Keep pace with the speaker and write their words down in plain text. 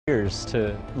years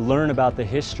to learn about the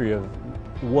history of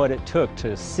what it took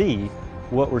to see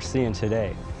what we're seeing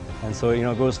today. And so, it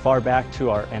goes far back to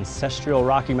our ancestral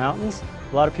Rocky Mountains.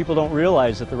 A lot of people don't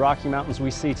realize that the Rocky Mountains we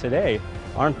see today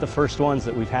aren't the first ones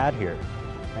that we've had here.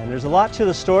 And there's a lot to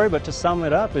the story, but to sum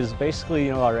it up is basically,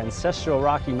 our ancestral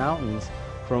Rocky Mountains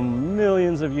from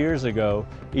millions of years ago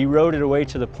eroded away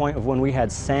to the point of when we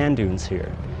had sand dunes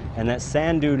here. And that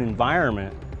sand dune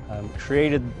environment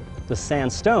created the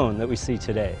sandstone that we see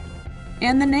today.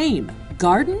 And the name,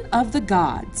 Garden of the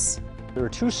Gods. There were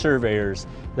two surveyors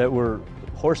that were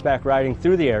horseback riding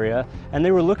through the area, and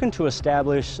they were looking to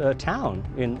establish a town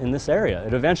in this area.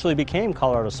 It eventually became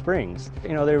Colorado Springs.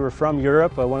 They were from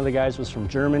Europe. One of the guys was from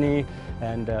Germany,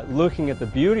 and looking at the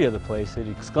beauty of the place, he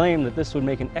exclaimed that this would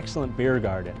make an excellent beer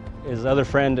garden. His other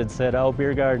friend had said, "Oh,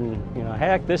 beer garden,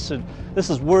 heck, this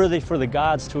is worthy for the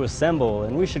gods to assemble,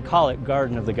 and we should call it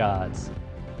Garden of the Gods."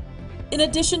 In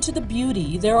addition to the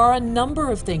beauty, there are a number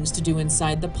of things to do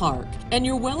inside the park, and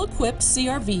your well-equipped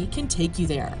CR-V can take you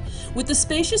there. With the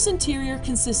spacious interior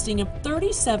consisting of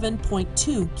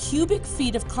 37.2 cubic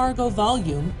feet of cargo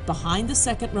volume behind the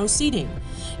second row seating.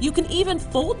 You can even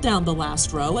fold down the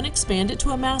last row and expand it to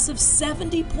a massive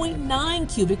 70.9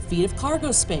 cubic feet of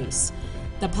cargo space.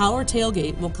 The power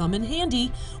tailgate will come in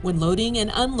handy when loading and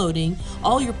unloading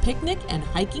all your picnic and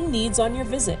hiking needs on your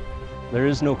visit. There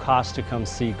is no cost to come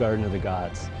see Garden of the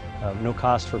Gods. No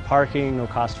cost for parking, no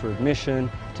cost for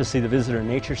admission. To see the Visitor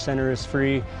Nature Center is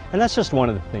free. And that's just one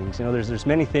of the things. There's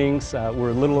many things.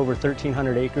 We're a little over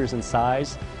 1,300 acres in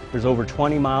size. There's over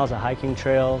 20 miles of hiking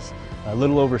trails, a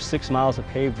little over 6 miles of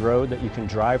paved road that you can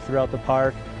drive throughout the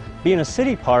park. Being a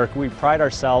city park, we pride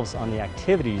ourselves on the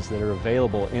activities that are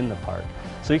available in the park.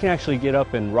 So you can actually get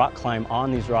up and rock climb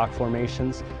on these rock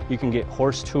formations. You can get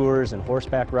horse tours, and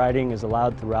horseback riding is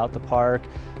allowed throughout the park.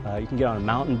 You can get on a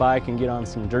mountain bike and get on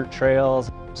some dirt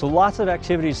trails. So lots of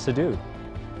activities to do.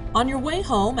 On your way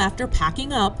home after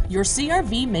packing up, your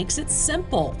CR-V makes it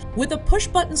simple. With a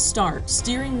push-button start,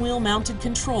 steering wheel mounted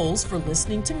controls for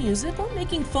listening to music or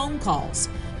making phone calls.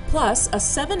 Plus a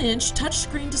 7-inch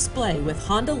touchscreen display with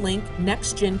Honda Link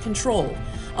Next-Gen control,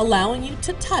 allowing you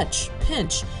to touch,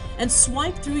 pinch, and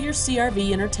swipe through your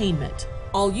CR-V entertainment.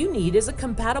 All you need is a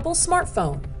compatible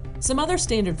smartphone. Some other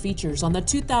standard features on the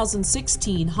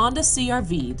 2016 Honda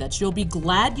CR-V that you'll be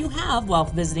glad you have while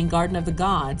visiting Garden of the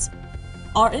Gods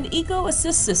are an Eco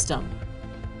Assist system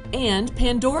and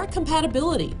Pandora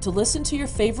compatibility to listen to your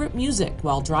favorite music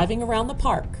while driving around the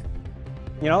park.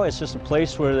 It's just a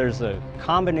place where there's a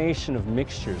combination of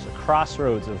mixtures, a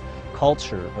crossroads of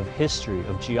culture, of history,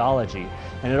 of geology,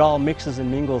 and it all mixes and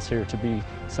mingles here to be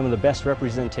some of the best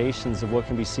representations of what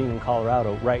can be seen in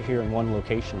Colorado right here in one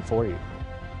location for you.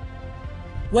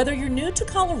 Whether you're new to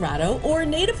Colorado or a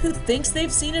native who thinks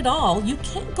they've seen it all, you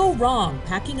can't go wrong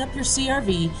packing up your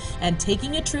CR-V and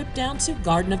taking a trip down to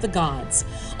Garden of the Gods.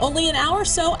 Only an hour or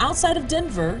so outside of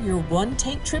Denver, your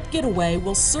one-tank trip getaway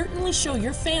will certainly show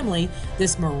your family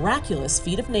this miraculous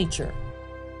feat of nature.